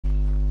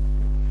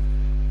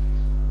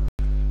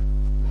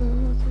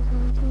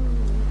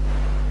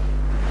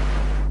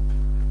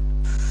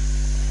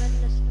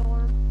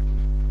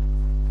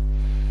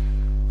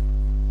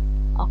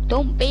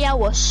Don't be a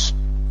wuss.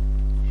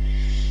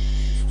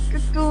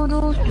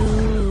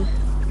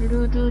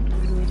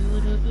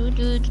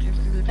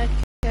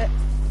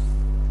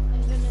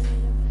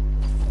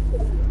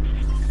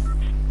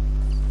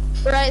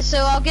 Right, so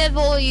I'll give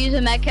all of you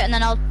the med kit and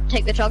then I'll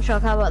take the truck.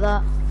 How about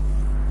that?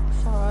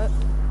 It's alright.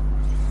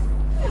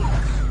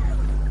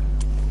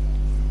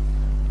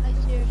 I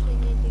seriously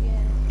need to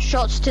get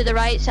Shots to the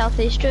right,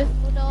 southeast, Drew.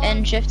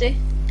 In Shifty.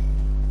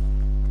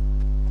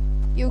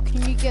 Yo,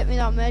 can you get me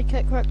that med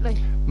kit quickly?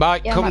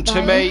 Mike, Yeah, come right to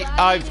behind me. you.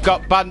 I've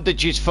got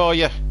bandages for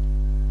you.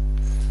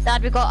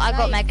 Dad, I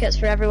got med kits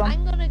for everyone.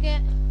 I'm gonna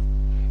get...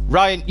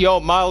 Ryan, you're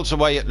miles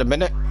away at the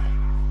minute.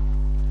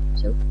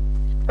 So,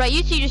 right,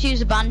 you two just use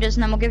the bandages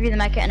and then we'll give you the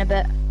med kit in a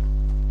bit.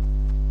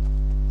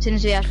 As soon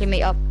as we actually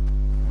meet up.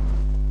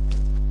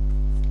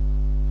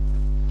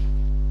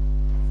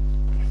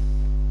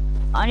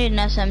 I need an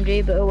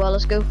SMG, but oh well,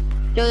 let's go.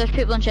 Joe, there's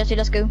people in Chelsea,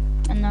 let's go.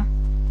 In there.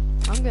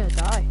 I'm gonna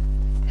die.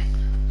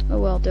 Oh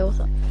well, deal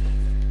with it.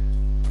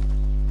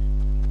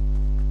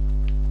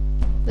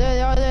 There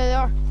they are, there they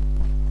are.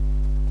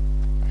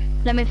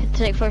 Let me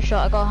take first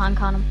shot, I got a hand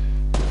cannon.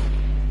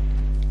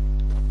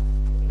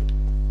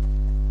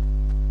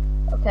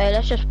 Okay,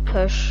 let's just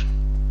push.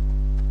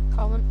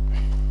 Coming.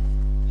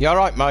 You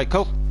alright,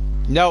 Michael?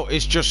 No,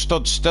 he's just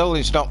stood still.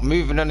 He's not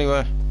moving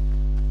anywhere.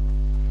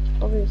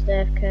 Probably was the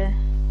AFK.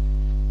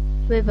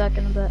 We'll be back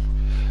in a bit.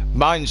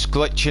 Mine's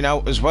glitching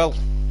out as well.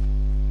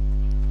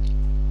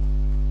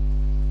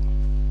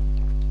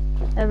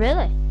 Oh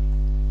really?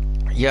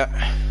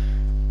 Yeah.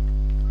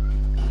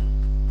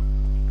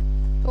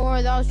 Don't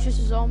worry, that was just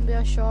a zombie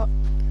I shot.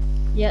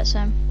 Yeah,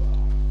 Sam.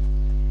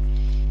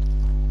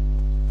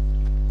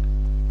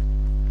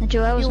 And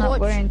Joel's not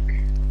wearing.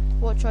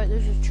 Watch out,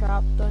 there's a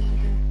trap down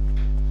here.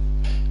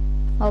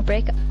 I'll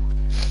break it.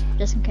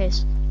 Just in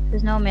case.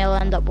 There's no way I'll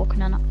end up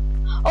walking in it.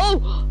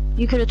 Oh!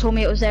 You could have told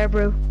me it was there,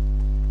 bro.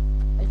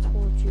 I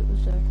told you it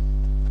was there.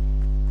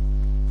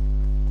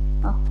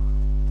 Oh.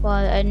 Well,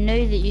 I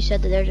knew that you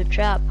said that there's a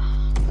trap,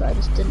 but I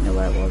just didn't know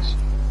where it was.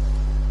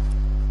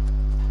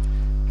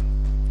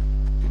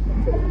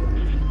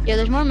 Yeah,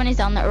 there's more minis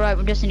down there. Right,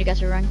 we just need to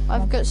get a ring.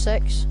 I've got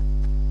 6.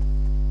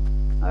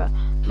 Alright.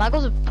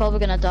 Michael's probably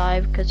gonna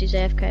die because he's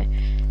AFK.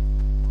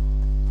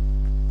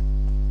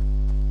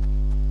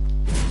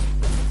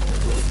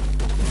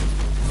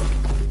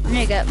 I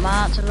need to get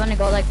mats. I've only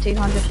got like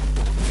 200.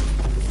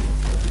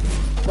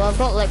 Well, I've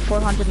got like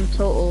 400 in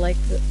total, like,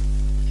 but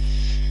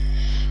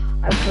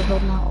I've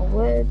holding out of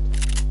wood.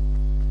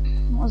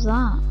 What was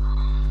that?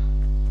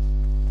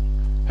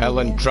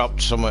 Helen yeah.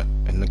 dropped something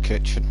in the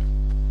kitchen.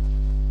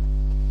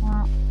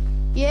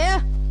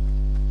 Yeah!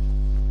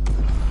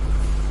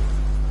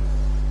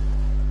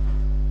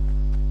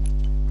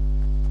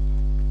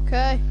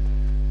 Okay.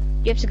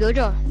 You have to go,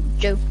 Joe.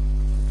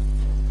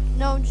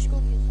 No, I'm just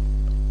going to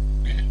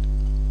get some.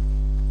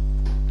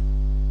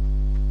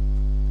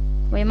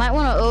 Well, you might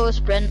want to auto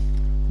sprint.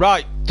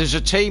 Right, there's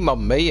a team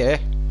on me here.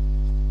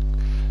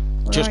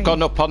 Where Just are gone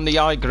you? up on the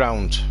high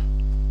ground.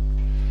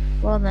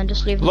 Well, then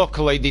just leave them.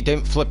 Luckily, they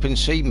didn't flip and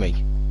see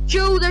me.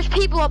 Joe, there's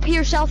people up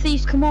here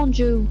southeast. Come on,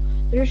 Joe.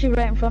 They're actually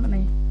right in front of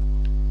me.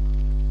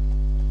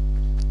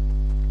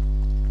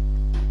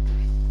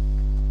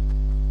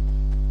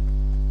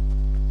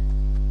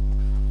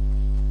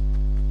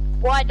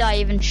 Why'd I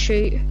even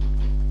shoot?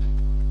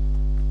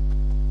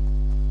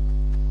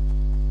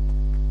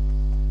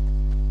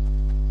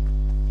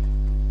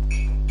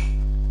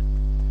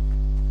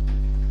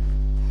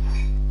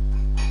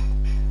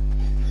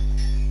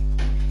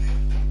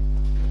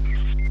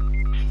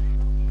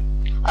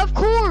 Of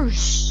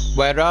course!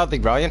 Where are they,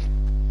 Ryan?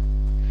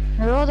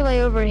 They're all the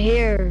way over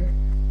here.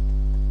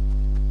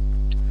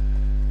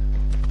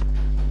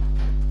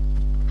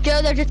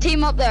 Joe, there's a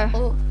team up there.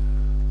 Oh,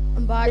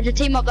 I'm back. There's a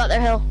team up that there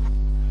hill.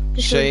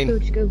 Just Shane. go,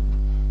 just go.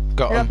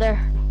 Got They're up them.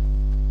 there.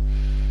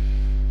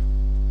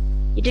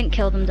 You didn't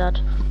kill them,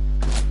 Dad.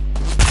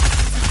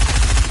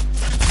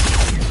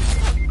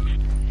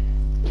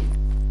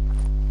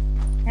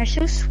 They're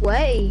so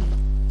sweaty.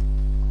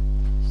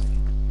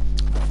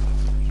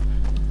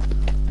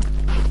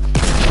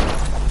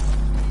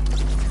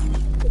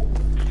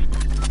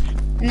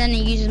 And then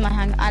he uses my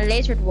hand. I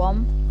lasered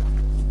one.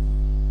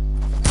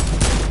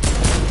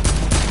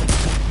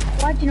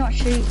 Why do you not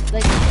shoot?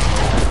 Like.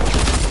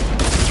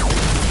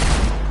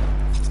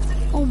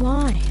 Oh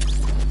my.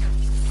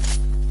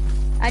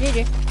 I did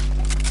it.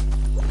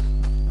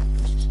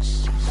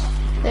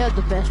 They had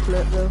the best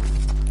loot though.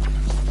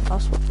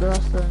 That's the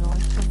annoying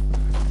thing.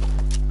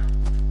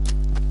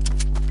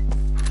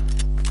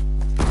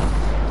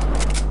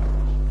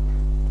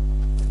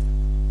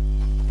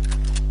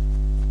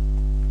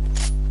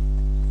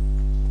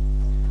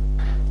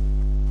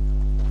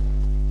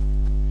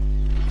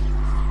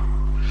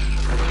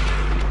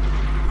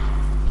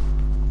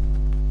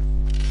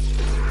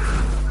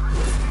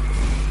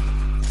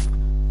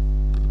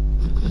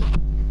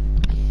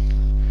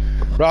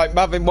 Right, I'm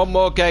having one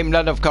more game,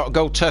 then I've got to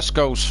go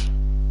Tesco's.